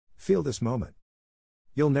Feel this moment.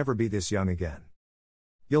 You'll never be this young again.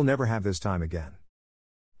 You'll never have this time again.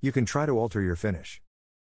 You can try to alter your finish.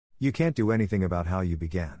 You can't do anything about how you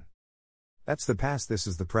began. That's the past, this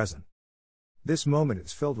is the present. This moment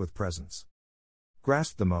is filled with presence.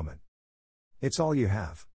 Grasp the moment. It's all you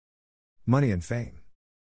have. Money and fame.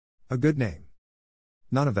 A good name.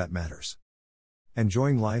 None of that matters.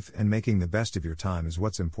 Enjoying life and making the best of your time is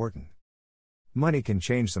what's important. Money can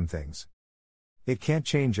change some things. It can't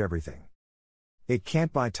change everything. It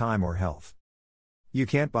can't buy time or health. You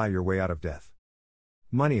can't buy your way out of death.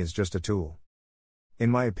 Money is just a tool. In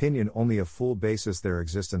my opinion, only a fool bases their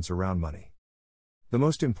existence around money. The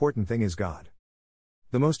most important thing is God.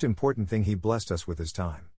 The most important thing He blessed us with is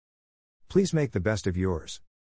time. Please make the best of yours.